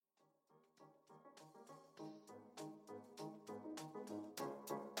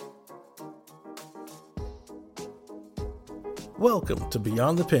Welcome to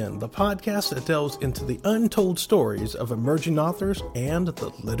Beyond the Pen, the podcast that delves into the untold stories of emerging authors and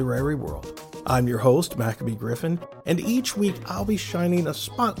the literary world. I'm your host, Maccabee Griffin, and each week I'll be shining a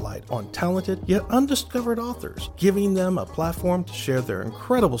spotlight on talented yet undiscovered authors, giving them a platform to share their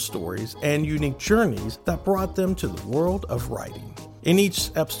incredible stories and unique journeys that brought them to the world of writing. In each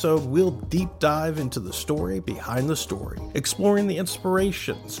episode, we'll deep dive into the story behind the story, exploring the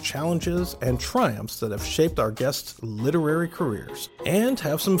inspirations, challenges, and triumphs that have shaped our guests' literary careers, and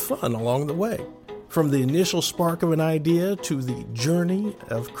have some fun along the way. From the initial spark of an idea to the journey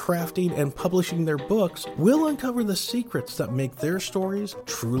of crafting and publishing their books, we'll uncover the secrets that make their stories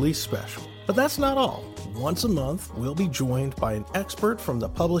truly special. But that's not all. Once a month, we'll be joined by an expert from the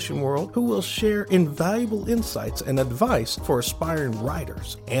publishing world who will share invaluable insights and advice for aspiring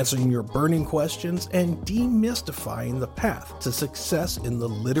writers, answering your burning questions and demystifying the path to success in the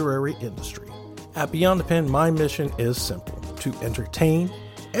literary industry. At Beyond the Pen, my mission is simple: to entertain,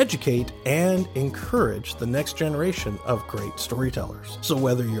 educate, and encourage the next generation of great storytellers. So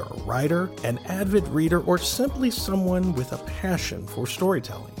whether you're a writer, an avid reader, or simply someone with a passion for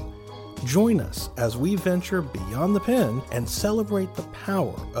storytelling, join us as we venture beyond the pen and celebrate the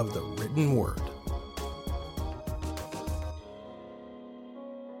power of the written word.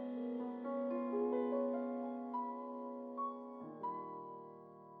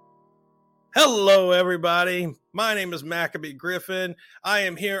 Hello, everybody. My name is Maccabee Griffin. I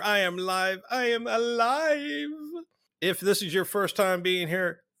am here. I am live. I am alive. If this is your first time being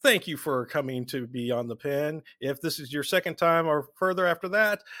here, thank you for coming to Beyond the Pen. If this is your second time or further after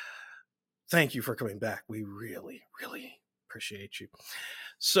that, thank you for coming back. We really, really appreciate you.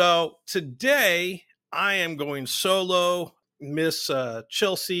 So today I am going solo. Miss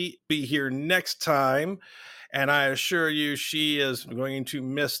Chelsea be here next time. And I assure you, she is going to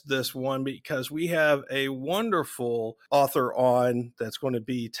miss this one because we have a wonderful author on that's going to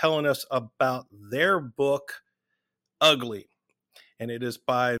be telling us about their book, Ugly. And it is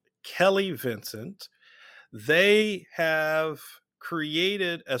by Kelly Vincent. They have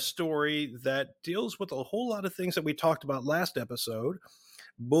created a story that deals with a whole lot of things that we talked about last episode: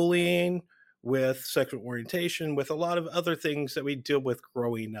 bullying, with sexual orientation, with a lot of other things that we deal with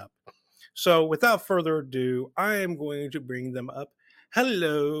growing up. So without further ado, I am going to bring them up.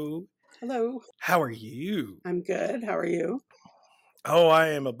 Hello. Hello. How are you? I'm good. How are you? Oh, I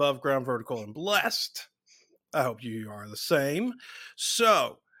am above ground, vertical, and blessed. I hope you are the same.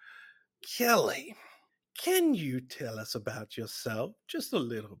 So, Kelly, can you tell us about yourself just a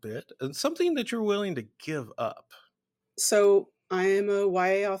little bit and something that you're willing to give up? So I am a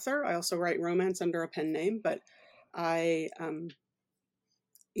YA author. I also write romance under a pen name, but I,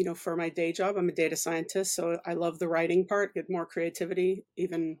 for my day job, I'm a data scientist. So I love the writing part, get more creativity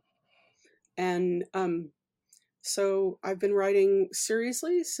even. And so I've been writing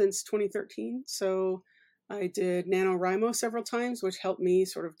seriously since 2013. So I did NaNoWriMo several times, which helped me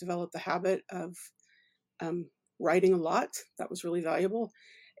sort of develop the habit of writing a lot. That was really valuable.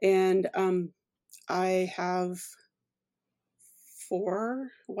 And I have 4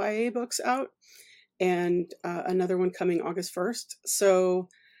 YA books out and another one coming August 1st. So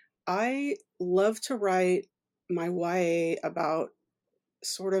I love to write my YA about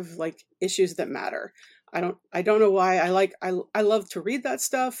sort of like issues that matter. I don't know why. I love to read that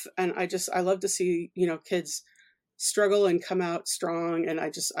stuff, and I love to see, kids struggle and come out strong, and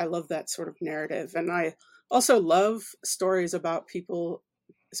I love that sort of narrative. And I also love stories about people,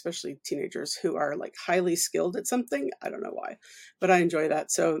 especially teenagers, who are like highly skilled at something. I don't know why, but I enjoy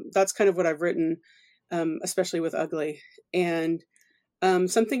that. So that's kind of what I've written, especially with Ugly. And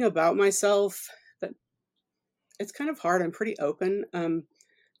something about myself that it's kind of hard. I'm pretty open.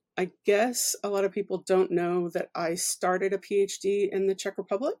 I guess a lot of people don't know that I started a PhD in the Czech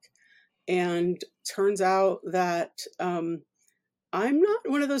Republic, and turns out that I'm not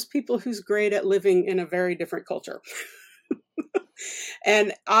one of those people who's great at living in a very different culture.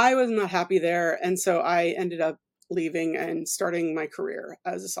 And I was not happy there. And so I ended up leaving and starting my career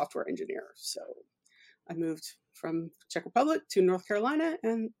as a software engineer. So I moved from Czech Republic to North Carolina,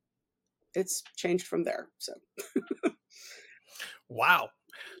 and it's changed from there. So Wow.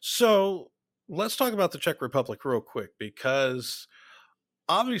 So let's talk about the Czech Republic real quick, because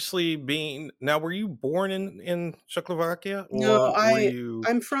obviously were you born in Czechoslovakia? No, Or were you...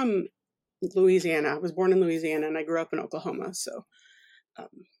 I'm from Louisiana. I was born in Louisiana and I grew up in Oklahoma. So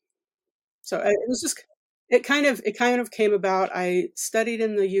it was just, it kind of came about. I studied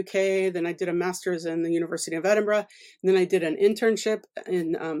in the UK, then I did a master's in the University of Edinburgh, and then I did an internship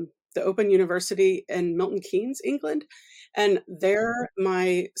in the Open University in Milton Keynes, England. And there,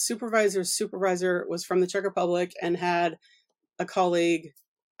 my supervisor's supervisor was from the Czech Republic and had a colleague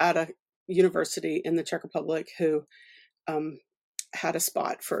at a university in the Czech Republic who um, had a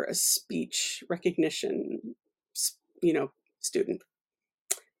spot for a speech recognition, you know, student.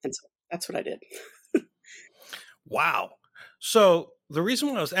 And so that's what I did. Wow. So the reason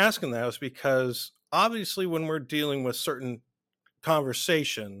why I was asking that was because obviously when we're dealing with certain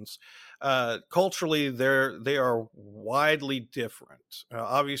conversations, culturally they are widely different.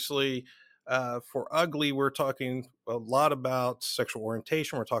 Obviously, for ugly, we're talking a lot about sexual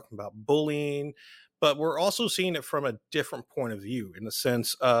orientation. We're talking about bullying, but we're also seeing it from a different point of view in the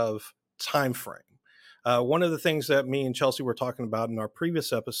sense of time frame. One of the things that me and Chelsea were talking about in our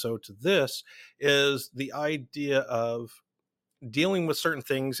previous episode to this is the idea of dealing with certain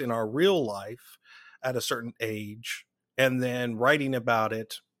things in our real life at a certain age and then writing about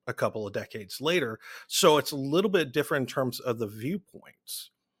it a couple of decades later. So it's a little bit different in terms of the viewpoints.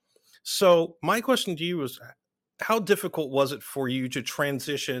 So my question to you is, how difficult was it for you to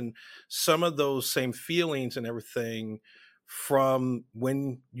transition some of those same feelings and everything from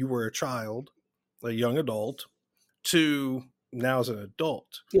when you were a child, a young adult, to now as an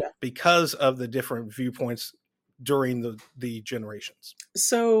adult Yeah. because of the different viewpoints during the generations?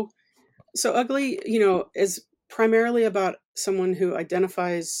 So ugly, is primarily about someone who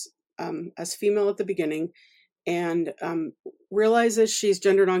identifies as female at the beginning and realizes she's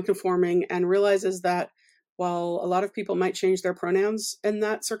gender nonconforming and realizes that while a lot of people might change their pronouns in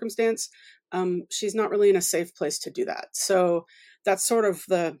that circumstance, she's not really in a safe place to do that. So that's sort of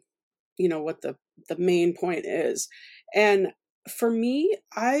what the main point is. And for me,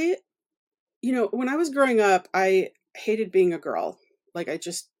 when I was growing up, I hated being a girl. Like I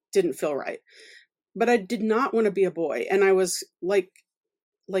just didn't feel right. But I did not want to be a boy. And I was like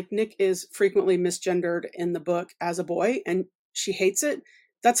Nick is frequently misgendered in the book as a boy and she hates it.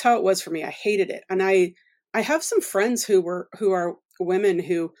 That's how it was for me. I hated it. And I have some friends who are women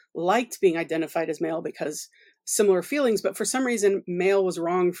who liked being identified as male because similar feelings, but for some reason male was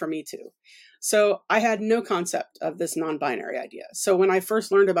wrong for me too. So I had no concept of this non-binary idea. So when I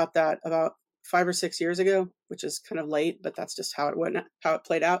first learned about that about 5 or 6 years ago, which is kind of late, but that's just how it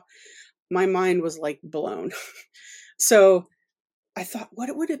played out, my mind was like blown. So I thought, what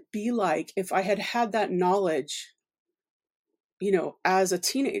would it be like if I had had that knowledge, as a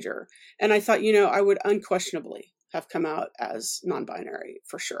teenager? And I thought, I would unquestionably have come out as non-binary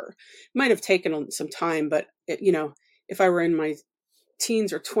for sure. Might have taken some time, but if I were in my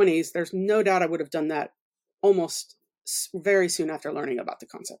teens or 20s, there's no doubt I would have done that almost very soon after learning about the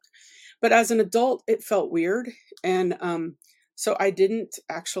concept. But as an adult, it felt weird. And so I didn't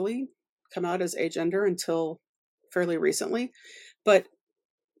actually come out as agender until fairly recently. But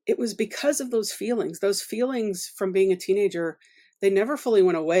it was because of those feelings from being a teenager. They never fully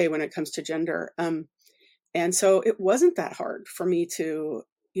went away when it comes to gender. And so it wasn't that hard for me to,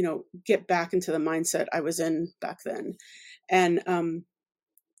 get back into the mindset I was in back then. And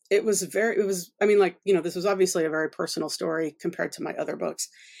this was obviously a very personal story compared to my other books.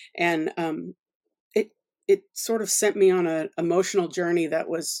 And it sort of sent me on an emotional journey that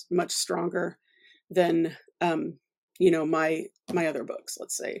was much stronger than my other books,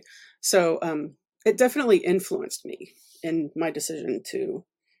 let's say. So it definitely influenced me in my decision to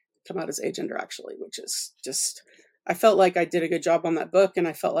come out as agender, actually, which is just, I felt like I did a good job on that book and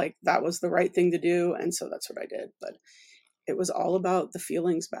I felt like that was the right thing to do. And so that's what I did. But it was all about the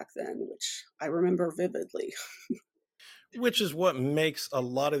feelings back then, which I remember vividly. Which is what makes a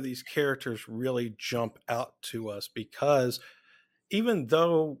lot of these characters really jump out to us, because even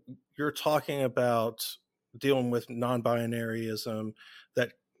though you're talking about dealing with non-binaryism,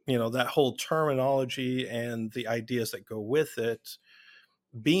 that that whole terminology and the ideas that go with it,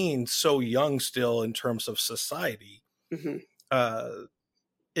 being so young still in terms of society, Hmm. uh,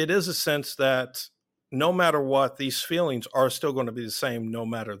 it is a sense that no matter what, these feelings are still going to be the same no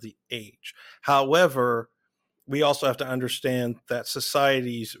matter the age. However, we also have to understand that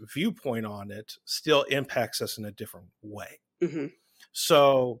society's viewpoint on it still impacts us in a different way. Hmm.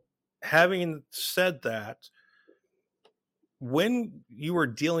 So, having said that, when you were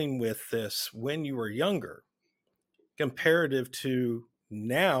dealing with this when you were younger, comparative to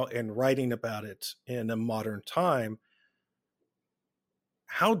now and writing about it in a modern time,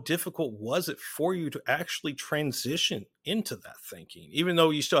 how difficult was it for you to actually transition into that thinking, even though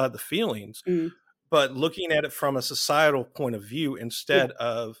you still had the feelings, Mm. but looking at it from a societal point of view Yeah. instead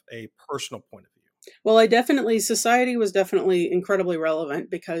of a personal point of view? Well, society was definitely incredibly relevant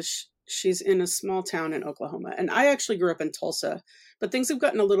because she's in a small town in Oklahoma. And I actually grew up in Tulsa, but things have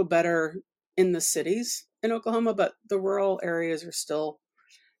gotten a little better in the cities in Oklahoma, but the rural areas are still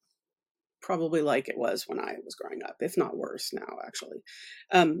probably like it was when I was growing up, if not worse now, actually.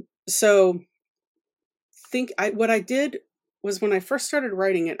 So what I did was when I first started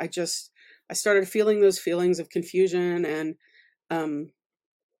writing it, I started feeling those feelings of confusion um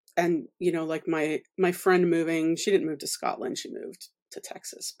and like my friend moving, she didn't move to Scotland, she moved to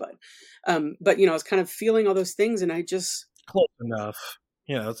Texas, but I was kind of feeling all those things, and I just Close enough.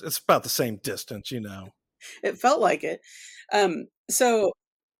 It's about the same distance. it felt like it. So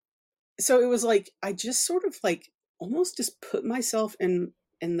it was like I just sort of like almost just put myself in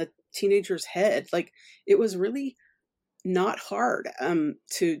the teenager's head. Like it was really not hard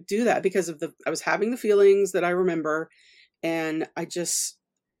to do that because I was having the feelings that I remember, and I just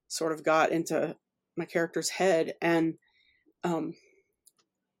sort of got into my character's head, um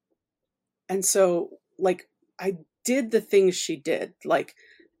and so like I did the things she did, like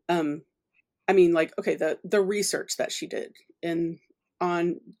um I mean, like, okay, the research that she did in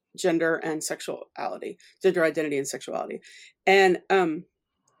on gender and sexuality, gender identity and sexuality. And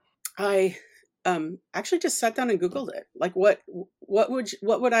I actually just sat down and Googled it. Like what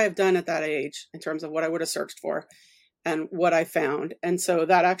would I have done at that age in terms of what I would have searched for and what I found. And so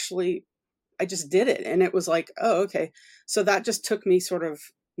that actually I just did it, and it was like, oh, okay. So that just took me sort of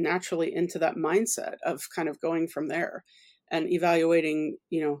naturally into that mindset of kind of going from there and evaluating,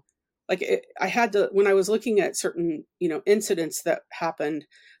 like I had to, when I was looking at certain, incidents that happened,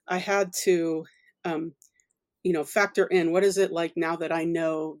 I had to, um, factor in what is it like now that I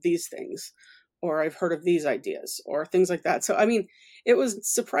know these things, or I've heard of these ideas, or things like that. So, I mean, it was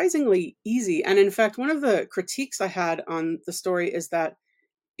surprisingly easy. And in fact, one of the critiques I had on the story is that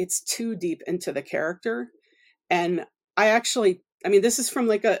it's too deep into the character. And I mean, this is from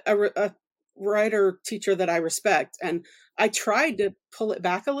like a writer teacher that I respect. And I tried to pull it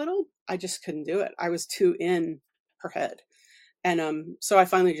back a little. I just couldn't do it. I was too in her head. And so I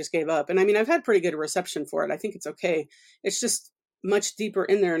finally just gave up. And I mean, I've had pretty good reception for it. I think it's okay. It's just much deeper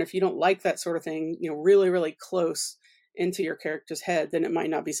in there. And if you don't like that sort of thing, really, really close into your character's head, then it might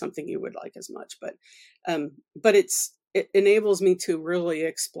not be something you would like as much. But it enables me to really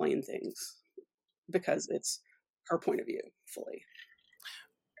explain things because it's her point of view fully.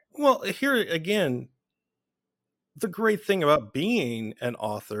 Well, here again, the great thing about being an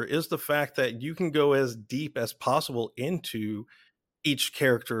author is the fact that you can go as deep as possible into each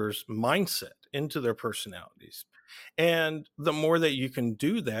character's mindset, into their personalities. And the more that you can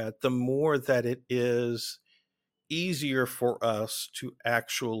do that, the more that it is easier for us to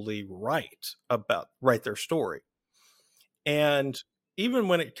actually write their story. And even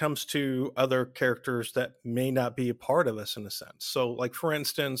when it comes to other characters that may not be a part of us in a sense. So like for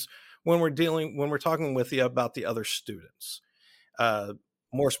instance, when we're talking with you about the other students, uh,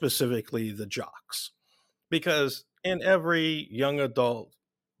 more specifically the jocks, because in every young adult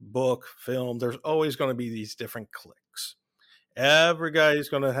book, film, there's always going to be these different cliques. Every guy is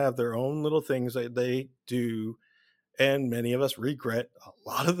going to have their own little things that they do, and many of us regret a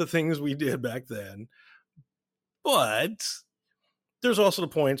lot of the things we did back then. But there's also the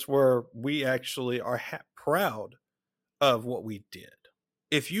points where we actually are proud of what we did.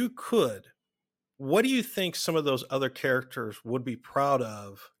 If you could, what do you think some of those other characters would be proud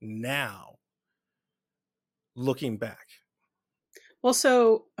of now, looking back? Well,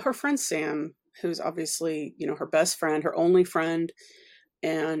 so her friend Sam, who's obviously, her best friend, her only friend,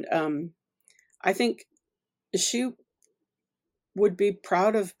 and I think she would be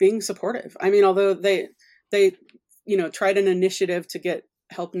proud of being supportive. I mean, although they tried an initiative to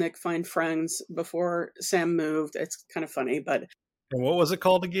help Nick find friends before Sam moved. It's kind of funny, but And what was it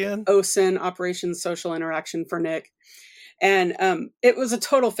called again? OSIN, Operation Social Interaction for Nick. And it was a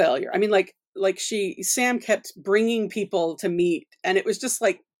total failure. I mean, Sam kept bringing people to meet, and it was just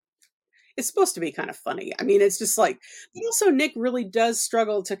like, it's supposed to be kind of funny. I mean, it's just like, but also Nick really does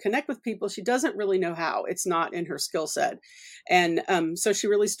struggle to connect with people. She doesn't really know how. It's not in her skill set. And so she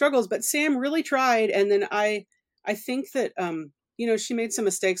really struggles, but Sam really tried. And then I think that, she made some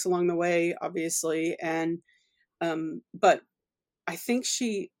mistakes along the way, obviously. And, but I think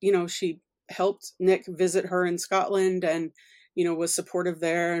she helped Nick visit her in Scotland and, was supportive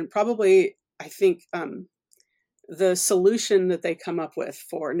there. And probably, I think, the solution that they come up with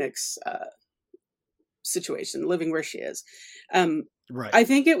for Nick's situation, living where she is, Right. I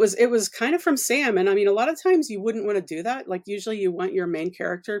think it was kind of from Sam. And I mean, a lot of times you wouldn't want to do that. Like usually you want your main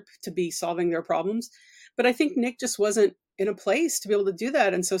character to be solving their problems, but I think Nick just wasn't in a place to be able to do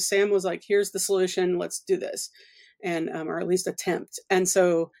that. And so Sam was like, here's the solution, let's do this. And or at least attempt. And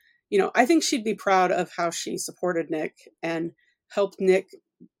so, I think she'd be proud of how she supported Nick and helped Nick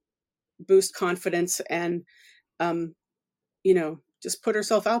boost confidence and, just put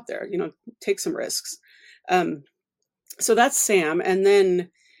herself out there, take some risks. So that's Sam. And then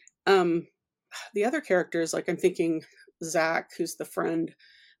the other characters, like I'm thinking Zach, who's the friend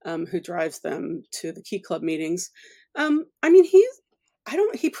who drives them to the Key Club meetings. I mean,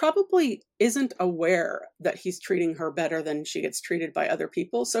 he probably isn't aware that he's treating her better than she gets treated by other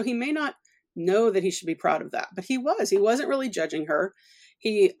people. So he may not know that he should be proud of that, but he wasn't really judging her.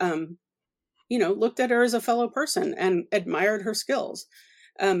 He, looked at her as a fellow person and admired her skills.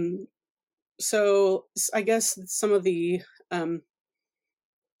 So I guess some of the,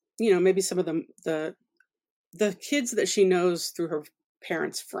 maybe some of the kids that she knows through her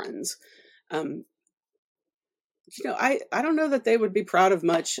parents' friends, I don't know that they would be proud of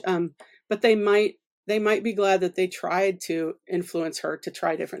much, but they might be glad that they tried to influence her to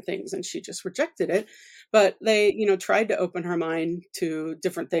try different things, and she just rejected it. But they, tried to open her mind to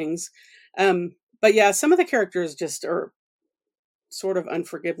different things. But yeah, some of the characters just are sort of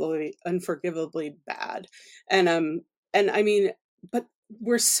unforgivably bad, and I mean, but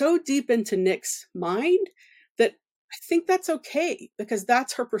we're so deep into Nick's mind that I think that's okay, because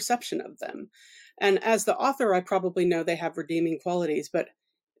that's her perception of them. And as the author, I probably know they have redeeming qualities, but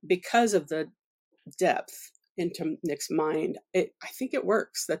because of the depth into Nick's mind, I think it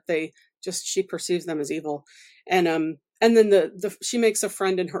works that she perceives them as evil. And then she makes a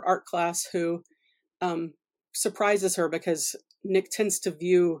friend in her art class who surprises her, because Nick tends to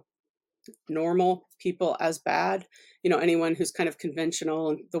view normal people as bad. Anyone who's kind of conventional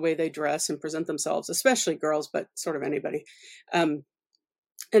in the way they dress and present themselves, especially girls, but sort of anybody. And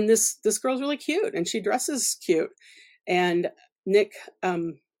this girl's really cute, and she dresses cute. And Nick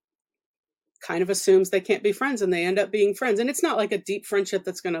kind of assumes they can't be friends, and they end up being friends. And it's not like a deep friendship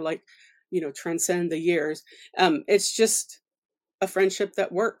that's going to transcend the years. It's just a friendship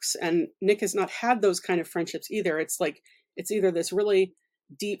that works. And Nick has not had those kind of friendships either. It's like, it's either this really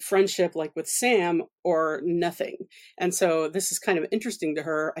deep friendship like with Sam or nothing. And so this is kind of interesting to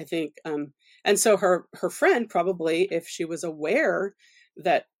her, I think. And so her friend, probably, if she was aware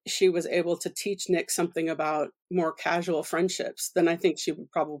that she was able to teach Nick something about more casual friendships, then I think she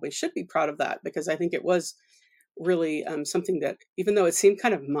should be proud of that, because I think it was really something that, even though it seemed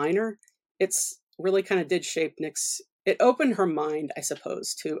kind of minor, it's really kind of did shape it opened her mind, I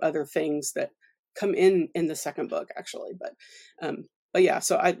suppose, to other things that come in the second book, actually. But yeah,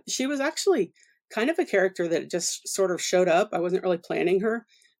 so she was actually kind of a character that just sort of showed up. I wasn't really planning her,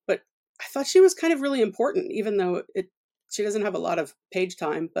 but I thought she was kind of really important, even though she doesn't have a lot of page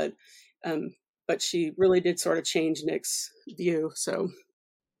time, but she really did sort of change Nick's view. So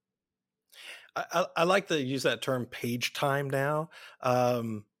I like to use that term page time now.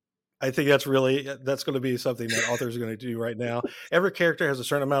 I think that's going to be something that authors are going to do right now. Every character has a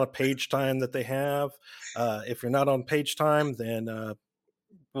certain amount of page time that they have. If you're not on page time, then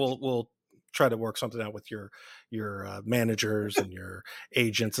we'll try to work something out with your managers and your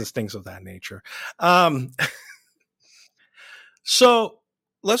agents and things of that nature. So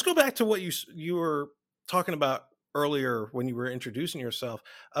let's go back to what you were talking about earlier when you were introducing yourself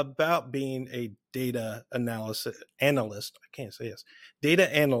about being a data analyst. I can't say this.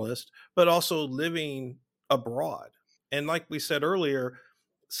 Data analyst, but also living abroad. And like we said earlier,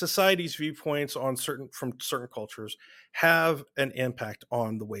 society's viewpoints from certain cultures have an impact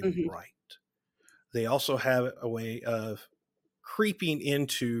on the way we write. They also have a way of creeping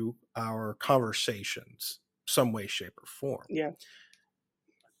into our conversations, some way, shape, or form. Yeah.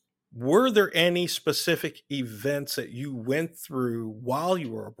 Were there any specific events that you went through while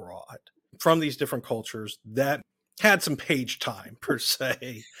you were abroad from these different cultures that had some page time, per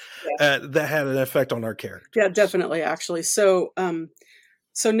se, that had an effect on our characters? Yeah, definitely, actually. So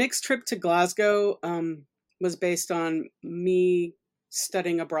Nick's trip to Glasgow was based on me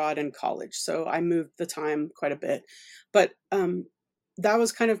studying abroad in college. So I moved the time quite a bit. But that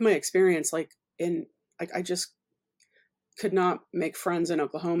was kind of my experience. I just could not make friends in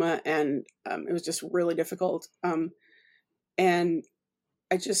Oklahoma, and it was just really difficult. And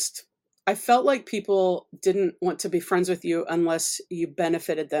I felt like people didn't want to be friends with you unless you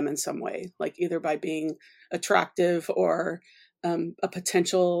benefited them in some way, like either by being attractive or a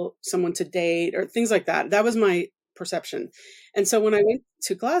potential someone to date or things like that. That was my perception. And so when I went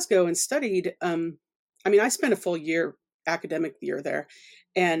to Glasgow and studied, I spent a full academic year there,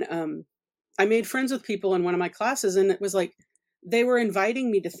 and I made friends with people in one of my classes, and it was like they were inviting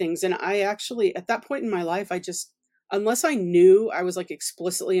me to things. And I actually, at that point in my life, unless I knew I was like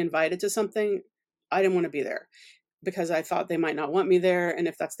explicitly invited to something, I didn't want to be there, because I thought they might not want me there. And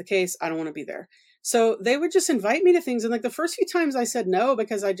if that's the case, I don't want to be there. So they would just invite me to things. And like the first few times I said no,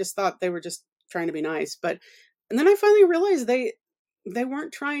 because I just thought they were just trying to be nice. And then I finally realized they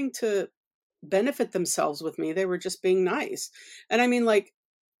weren't trying to benefit themselves with me. They were just being nice. And I mean, like,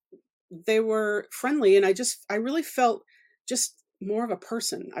 they were friendly, and I really felt just more of a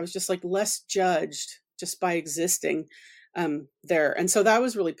person. I was just like less judged just by existing there. And so that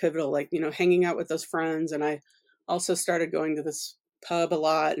was really pivotal, like, hanging out with those friends. And I also started going to this pub a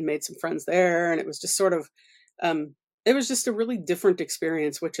lot and made some friends there. And it was just sort of, it was just a really different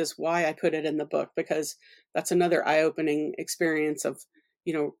experience, which is why I put it in the book, because that's another eye opening experience of,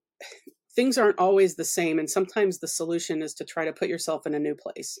 you know, things aren't always the same. And sometimes the solution is to try to put yourself in a new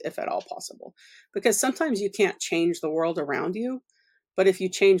place, if at all possible, because sometimes you can't change the world around you. But if you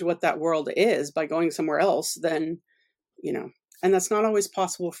change what that world is by going somewhere else, then, and that's not always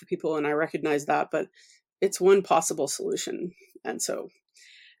possible for people. And I recognize that, but it's one possible solution. And so,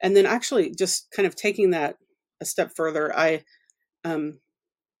 and then actually just kind of taking that a step further, I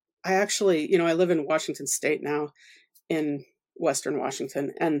actually, I live in Washington State now, in Western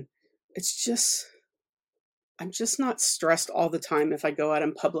Washington, and it's just, I'm just not stressed all the time if I go out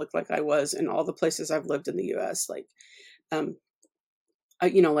in public like I was in all the places I've lived in the US. Like, um,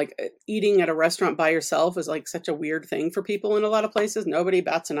 eating at a restaurant by yourself is like such a weird thing for people in a lot of places. Nobody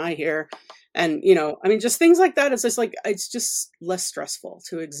bats an eye here. And, I mean, just things like that. It's just like, it's just less stressful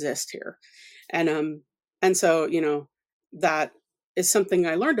to exist here. And so, that is something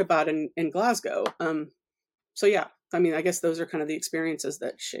I learned about in Glasgow. So yeah, I mean, I guess those are kind of the experiences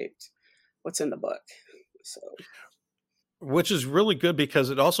that shaped what's in the book. So, which is really good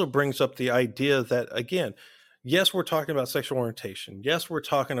because it also brings up the idea that, again, yes, we're talking about sexual orientation. Yes, we're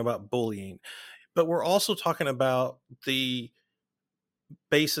talking about bullying, but we're also talking about the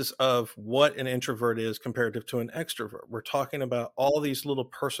basis of what an introvert is comparative to an extrovert. We're talking about all these little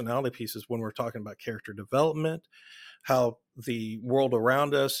personality pieces when we're talking about character development, how the world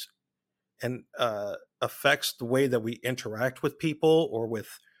around us and affects the way that we interact with people or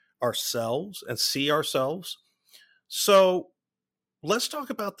with ourselves and see ourselves. So let's talk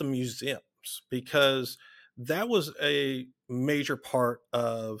about the museums, because that was a major part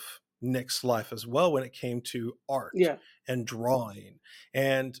of Nick's life as well when it came to art yeah. and drawing.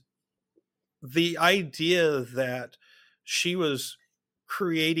 And the idea that she was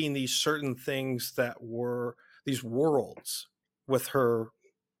creating these certain things that were these worlds with her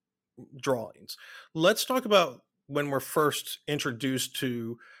drawings. Let's talk about when we're first introduced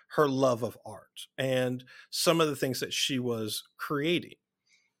to her love of art and some of the things that she was creating.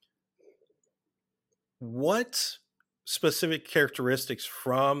 What specific characteristics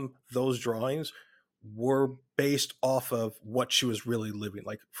from those drawings were based off of what she was really living?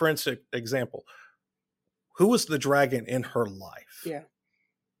 Like, for instance, example, who was the dragon in her life? Yeah.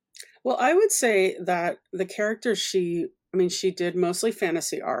 Well, I would say that the characters she did mostly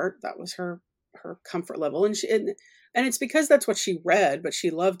fantasy art. That was her comfort level, and it's because that's what she read, but she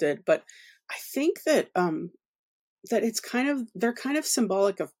loved it. But I think that that they're kind of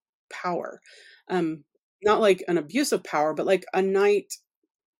symbolic of power. Um, Not like an abuse of power, but like a knight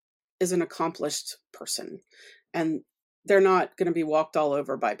is an accomplished person, and they're not going to be walked all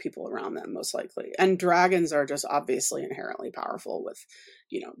over by people around them, most likely. And dragons are just obviously inherently powerful with,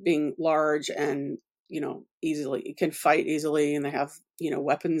 being large and, easily can fight easily, and they have,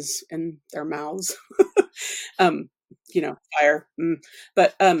 weapons in their mouths. um, Fire.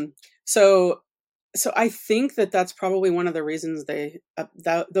 But so so I think that that's probably one of the reasons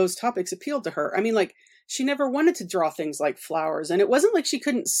those topics appealed to her. I mean, like, she never wanted to draw things like flowers, and it wasn't like she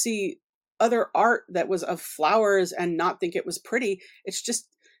couldn't see other art that was of flowers and not think it was pretty. It's just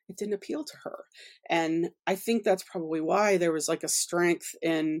it didn't appeal to her. And I think that's probably why there was like a strength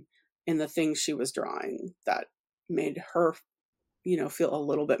in the things she was drawing that made her, feel a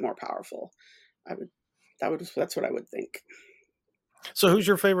little bit more powerful. I would that's what I would think. So who's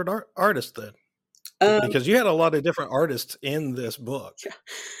your favorite artist then? Because you had a lot of different artists in this book.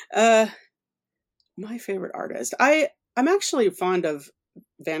 Yeah. My favorite artist. I'm actually fond of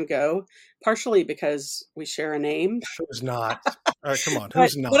Van Gogh, partially because we share a name. Who's not? Come on,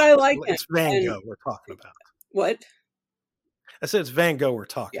 who's not? But I like him. It's Van Gogh we're talking about. What? I said it's Van Gogh we're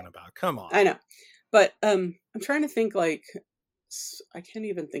talking about. Come on. I know. But I'm trying to think, like, I can't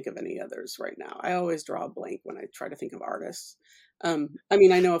even think of any others right now. I always draw a blank when I try to think of artists. I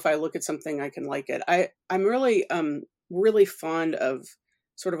mean, I know if I look at something, I can like it. I'm really really fond of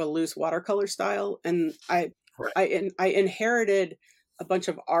sort of a loose watercolor style, and Right. I inherited a bunch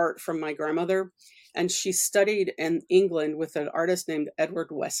of art from my grandmother, and she studied in England with an artist named Edward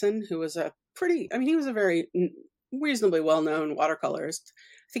Wesson, who was he was a very reasonably well-known watercolorist.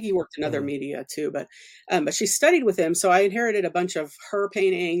 I think he worked in other media too, but she studied with him. So I inherited a bunch of her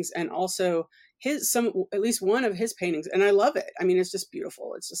paintings, and also at least one of his paintings, and I love it. I mean, it's just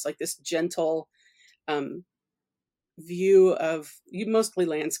beautiful. It's just like this gentle um, view of you mostly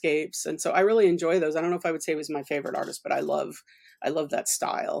landscapes, and so I really enjoy those. I don't know if I would say he was my favorite artist, but I love that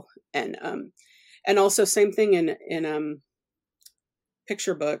style. And also same thing in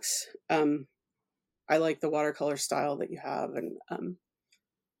picture books. I like the watercolor style that you have, and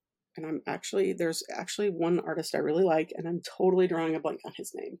there's actually one artist I really like, and I'm totally drawing a blank on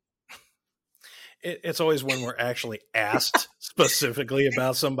his name. It's always when we're actually asked specifically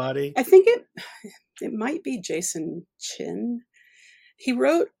about somebody. I think it might be Jason Chin. He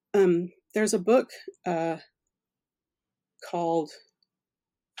wrote there's a book called,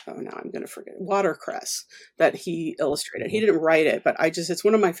 oh, now I'm going to forget, Watercress, that he illustrated. He didn't write it, but it's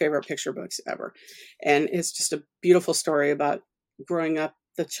one of my favorite picture books ever. And it's just a beautiful story about growing up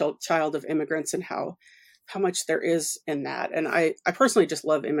the child of immigrants and how much there is in that. And I personally just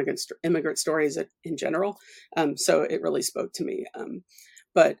love immigrant stories in general. So it really spoke to me.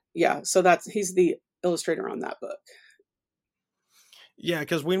 But yeah, so he's the illustrator on that book. Yeah,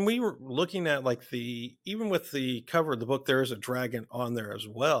 because when we were looking at even with the cover of the book, there is a dragon on there as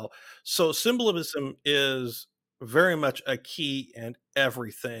well. So symbolism is very much a key in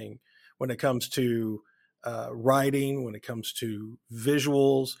everything when it comes to writing, when it comes to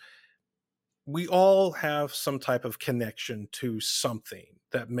visuals. We all have some type of connection to something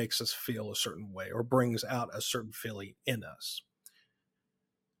that makes us feel a certain way or brings out a certain feeling in us.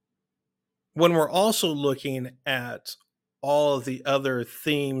 When we're also looking at all of the other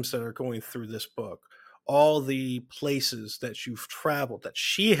themes that are going through this book, all the places that you've traveled, that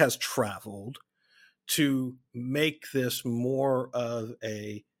she has traveled to make this more of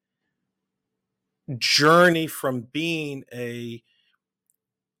a journey from being a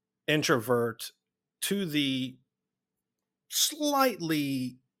introvert to the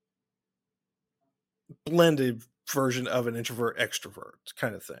slightly blended version of an introvert extrovert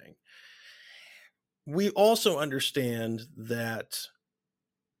kind of thing. We also understand that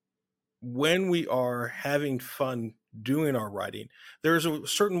when we are having fun doing our writing, there's a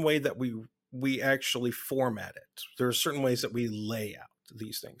certain way that we actually format it. There are certain ways that we lay out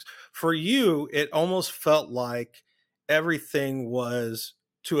these things. For you, it almost felt like everything was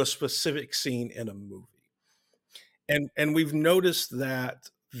to a specific scene in a movie. And we've noticed that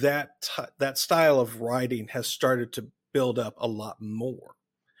style of writing has started to build up a lot more.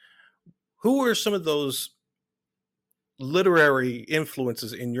 Who are some of those literary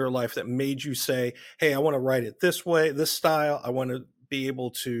influences in your life that made you say, hey, I want to write it this way, this style. I want to be able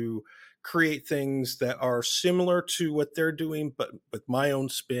to create things that are similar to what they're doing, but with my own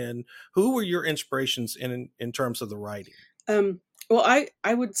spin? Who were your inspirations in terms of the writing? Well,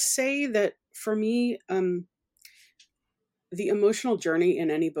 I would say that for me, the emotional journey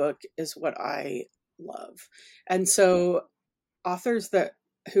in any book is what I love. And so authors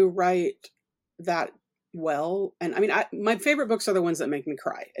who write that well, and I mean, my favorite books are the ones that make me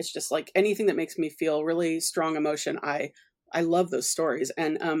cry. It's just like anything that makes me feel really strong emotion. I love those stories.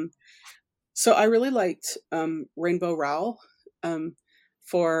 And so I really liked Rainbow Rowell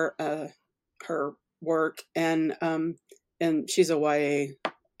for her work, and she's a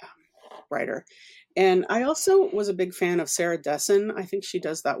YA writer. And I also was a big fan of Sarah Dessen. I think she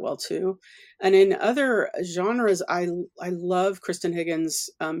does that well too. And in other genres, I love Kristen Higgins.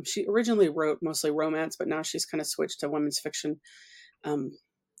 She originally wrote mostly romance, but now she's kind of switched to women's fiction,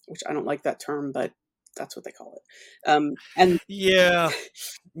 which I don't like that term, but that's what they call it. And yeah,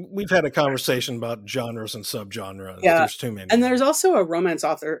 we've had a conversation about genres and subgenres. Yeah. There's too many. And there's also a romance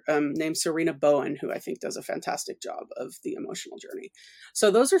author named Serena Bowen, who I think does a fantastic job of the emotional journey. So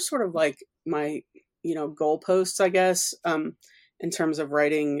those are sort of like my, goalposts, I guess, in terms of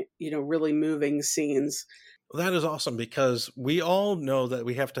writing, really moving scenes. That is awesome, because we all know that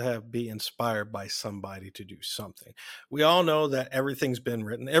we have to be inspired by somebody to do something. We all know that everything's been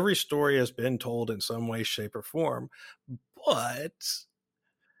written. Every story has been told in some way, shape, or form, but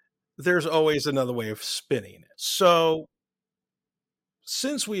there's always another way of spinning it. So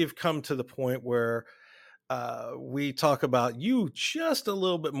since we've come to the point where we talk about you just a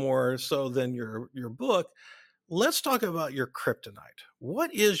little bit more so than your book, let's talk about your kryptonite.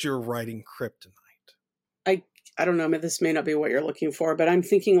 What is your writing kryptonite? I don't know, this may not be what you're looking for, but I'm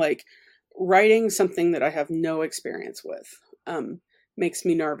thinking like writing something that I have no experience with makes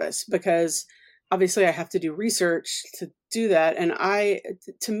me nervous, because obviously I have to do research to do that. And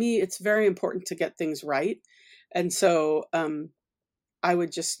to me, it's very important to get things right. And so I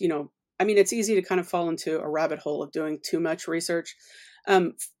would just, it's easy to kind of fall into a rabbit hole of doing too much research.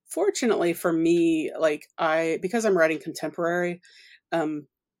 Fortunately for me, because I'm writing contemporary,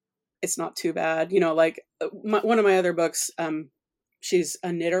 it's not too bad. Like one of my other books, she's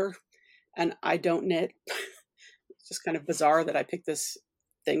a knitter and I don't knit. It's just kind of bizarre that I picked this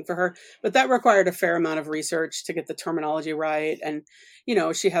thing for her, but that required a fair amount of research to get the terminology right. And,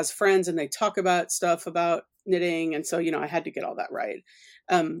 she has friends and they talk about stuff about knitting. And so, I had to get all that right.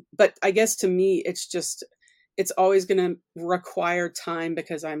 But I guess to me, it's always going to require time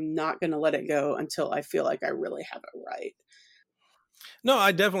because I'm not going to let it go until I feel like I really have it right. No,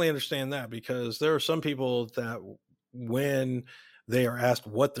 I definitely understand that, because there are some people that when they are asked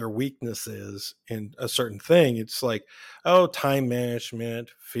what their weakness is in a certain thing, it's like, oh, time management,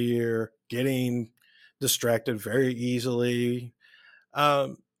 fear, getting distracted very easily.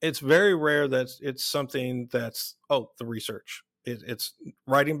 It's very rare that it's something that's, oh, the research. It's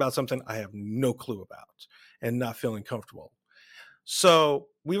writing about something I have no clue about and not feeling comfortable. So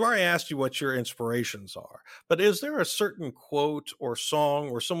we've already asked you what your inspirations are, but is there a certain quote or song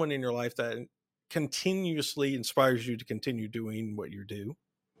or someone in your life that continuously inspires you to continue doing what you do?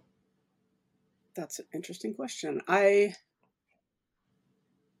 That's an interesting question. I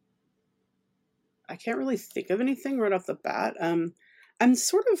can't really think of anything right off the bat. I'm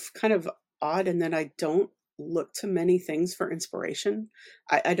sort of kind of odd in that I don't look to many things for inspiration.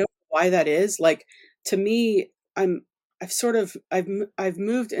 I don't know why that is. Like to me, I've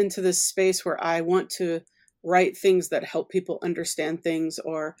moved into this space where I want to write things that help people understand things,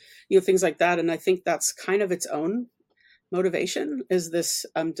 or things like that. And I think that's kind of its own motivation, is this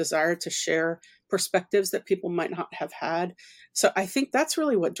desire to share perspectives that people might not have had. So I think that's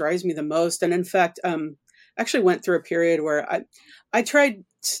really what drives me the most. And in fact, actually went through a period where I tried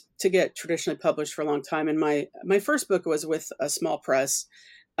to get traditionally published for a long time, and my first book was with a small press,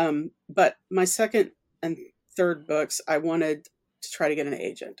 but my second and third books I wanted to try to get an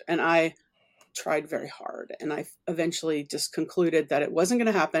agent, and I tried very hard, and I eventually just concluded that it wasn't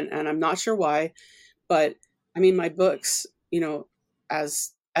going to happen, and I'm not sure why. But I mean, my books,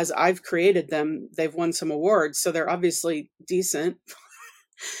 as I've created them, they've won some awards, so they're obviously decent.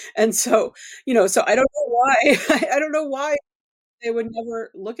 And so, so I don't know why. I don't know why they would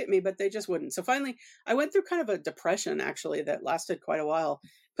never look at me, but they just wouldn't. So finally, I went through kind of a depression actually that lasted quite a while.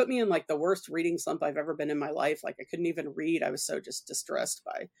 Put me in like the worst reading slump I've ever been in my life. Like I couldn't even read. I was so just distressed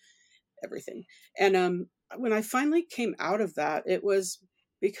by everything. And when I finally came out of that, it was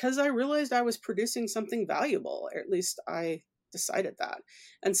because I realized I was producing something valuable, or at least I decided that.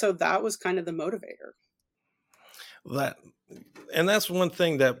 And so that was kind of the motivator. That, and that's one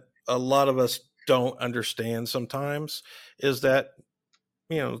thing that a lot of us don't understand sometimes, is that,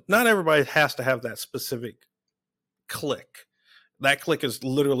 not everybody has to have that specific click. That click is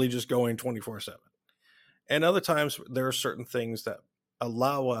literally just going 24/7. And other times there are certain things that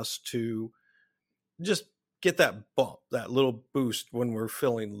allow us to just get that bump, that little boost when we're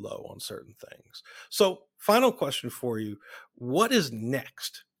feeling low on certain things. So, final question for you: what is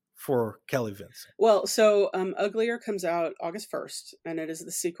next for Kelly Vincent? Well, so Uglier comes out August 1st, and it is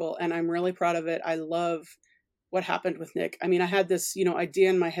the sequel, and I'm really proud of it. I love what happened with Nick. I mean, I had this,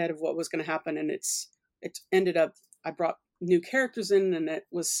 idea in my head of what was going to happen, and it ended up, I brought new characters in, and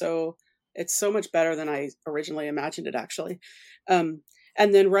it's so much better than I originally imagined it, actually.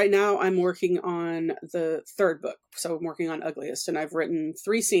 And then right now I'm working on the third book. So I'm working on Ugliest, and I've written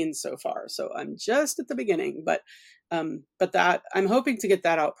 3 scenes so far. So I'm just at the beginning, but that I'm hoping to get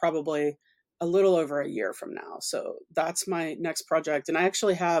that out probably a little over a year from now. So that's my next project. And I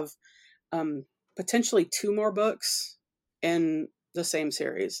actually have potentially 2 more books in the same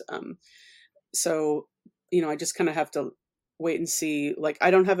series. So, I just kind of have to wait and see. Like,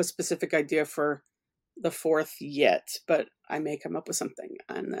 I don't have a specific idea for the 4th yet, but I may come up with something.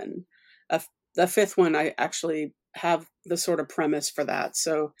 And then the 5th one, I actually have the sort of premise for that.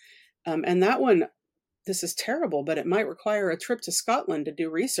 So, and that one, this is terrible, but it might require a trip to Scotland to do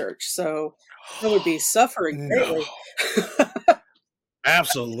research. So I would be suffering No, greatly.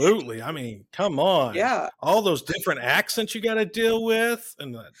 absolutely. I mean, come on. Yeah. All those different accents you got to deal with,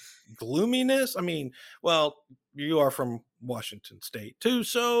 and the gloominess. I mean, well, you are from Washington State too,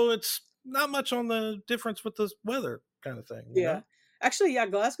 so it's not much on the difference with the weather kind of thing, Yeah. Actually, yeah,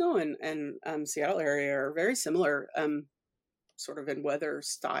 Glasgow and Seattle area are very similar, sort of in weather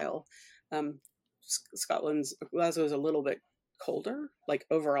style. Scotland's Glasgow is a little bit colder, like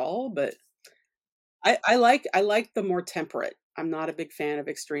overall, but I like the more temperate. I'm not a big fan of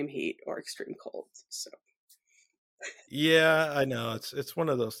extreme heat or extreme cold. So Yeah, I know. It's one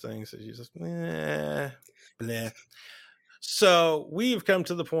of those things that you just bleh. So we've come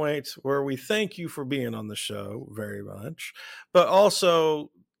to the point where we thank you for being on the show very much, but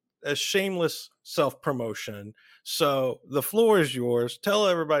also a shameless self-promotion. So the floor is yours. Tell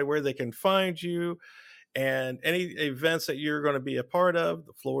everybody where they can find you and any events that you're going to be a part of.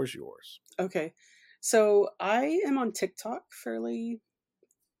 The floor is yours. Okay. So I am on TikTok fairly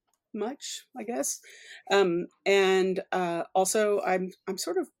much, I guess. And also I'm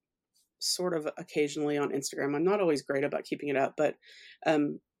sort of occasionally on Instagram. I'm not always great about keeping it up, but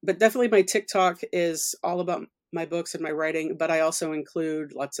definitely my TikTok is all about my books and my writing, but I also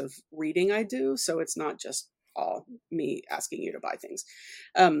include lots of reading I do. So it's not just all me asking you to buy things.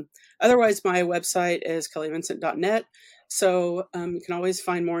 Otherwise, my website is kellyvincent.net. So you can always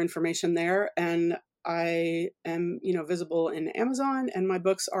find more information there. And I am, visible in Amazon, and my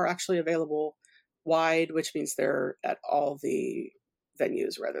books are actually available wide, which means they're at all the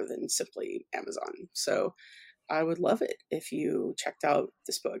venues rather than simply Amazon. So I would love it if you checked out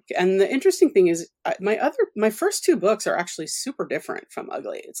this book. And the interesting thing is my first two books are actually super different from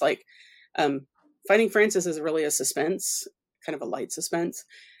Ugly. It's like Fighting Frances is really a suspense, kind of a light suspense.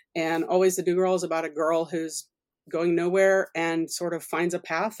 And Always the New Girl is about a girl who's going nowhere and sort of finds a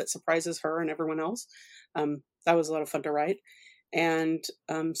path that surprises her and everyone else. That was a lot of fun to write. And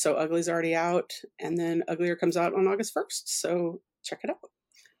so Ugly's already out, and then Uglier comes out on August 1st. So check it out.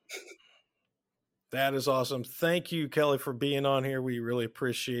 That is awesome. Thank you, Kelly, for being on here. We really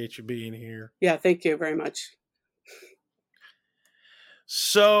appreciate you being here. Yeah, thank you very much.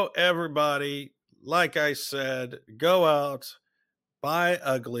 So everybody, like I said, go out, buy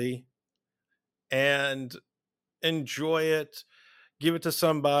Ugly, and enjoy it. Give it to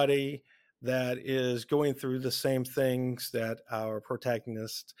somebody that is going through the same things that our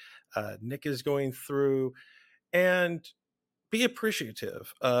protagonist, Nick, is going through, and be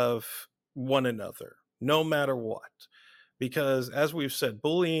appreciative of one another, no matter what. Because as we've said,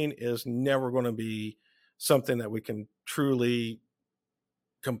 bullying is never going to be something that we can truly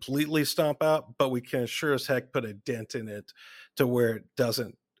completely stomp out, but we can sure as heck put a dent in it to where it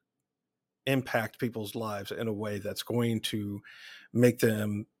doesn't impact people's lives in a way that's going to make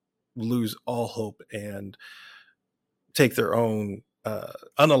them lose all hope and take their own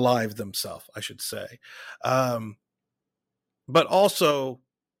unalive themselves, I should say. But also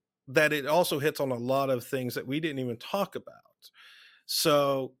that it also hits on a lot of things that we didn't even talk about.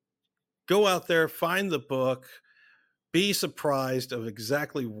 So go out there, find the book, be surprised of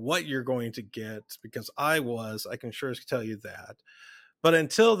exactly what you're going to get, because I can sure tell you that. But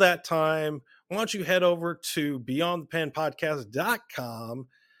until that time, why don't you head over to beyondthepenpodcast.com,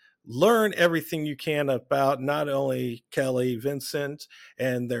 learn everything you can about not only Kelly Vincent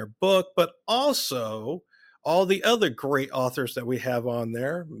and their book, but also all the other great authors that we have on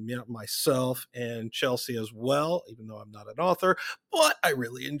there, myself and Chelsea as well, even though I'm not an author, but I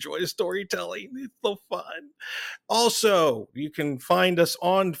really enjoy storytelling. It's so fun. Also, you can find us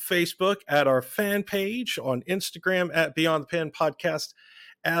on Facebook at our fan page, on Instagram at Beyond the Pen Podcast,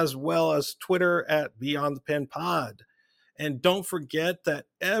 as well as Twitter at Beyond the Pen Pod. And don't forget that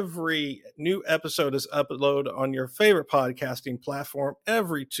every new episode is uploaded on your favorite podcasting platform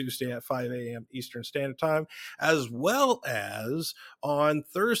every Tuesday at 5 a.m. Eastern Standard Time, as well as on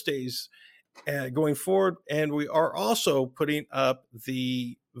Thursdays going forward. And we are also putting up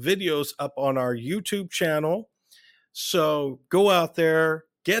the videos up on our YouTube channel. So go out there,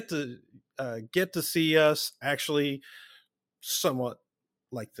 get to see us actually somewhat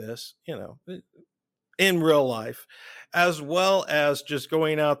like this, in real life, as well as just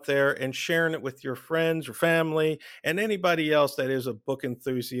going out there and sharing it with your friends or family and anybody else that is a book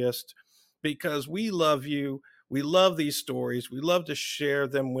enthusiast, because we love you. We love these stories. We love to share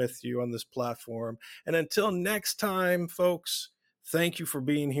them with you on this platform. And until next time, folks, thank you for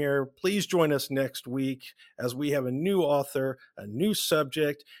being here. Please join us next week as we have a new author, a new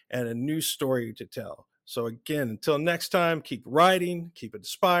subject, and a new story to tell. So again, until next time, keep writing, keep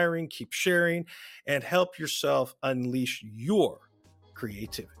inspiring, keep sharing, and help yourself unleash your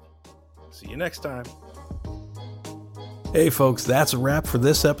creativity. See you next time. Hey folks, that's a wrap for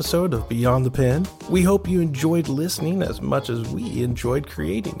this episode of Beyond the Pen. We hope you enjoyed listening as much as we enjoyed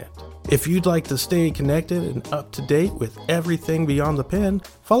creating it. If you'd like to stay connected and up to date with everything Beyond the Pen,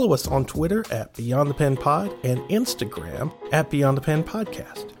 follow us on Twitter at Beyond the Pen Pod and Instagram at Beyond the Pen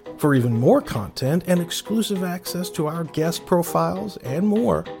Podcast. For even more content and exclusive access to our guest profiles and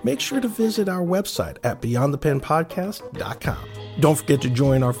more, make sure to visit our website at beyondthepenpodcast.com. Don't forget to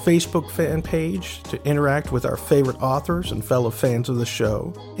join our Facebook fan page to interact with our favorite authors and fellow fans of the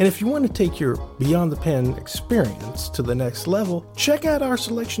show. And if you want to take your Beyond the Pen experience to the next level, check out our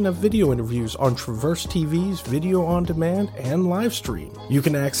selection of video interviews on Traverse TV's video on demand and live stream. You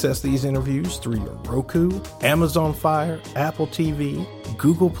can access these interviews through your Roku, Amazon Fire, Apple TV,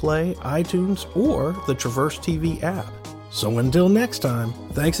 Google Play, iTunes, or the Traverse TV app. So until next time,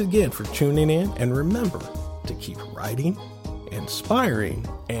 thanks again for tuning in, and remember to keep writing, inspiring,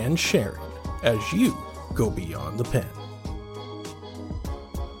 and sharing as you go beyond the pen.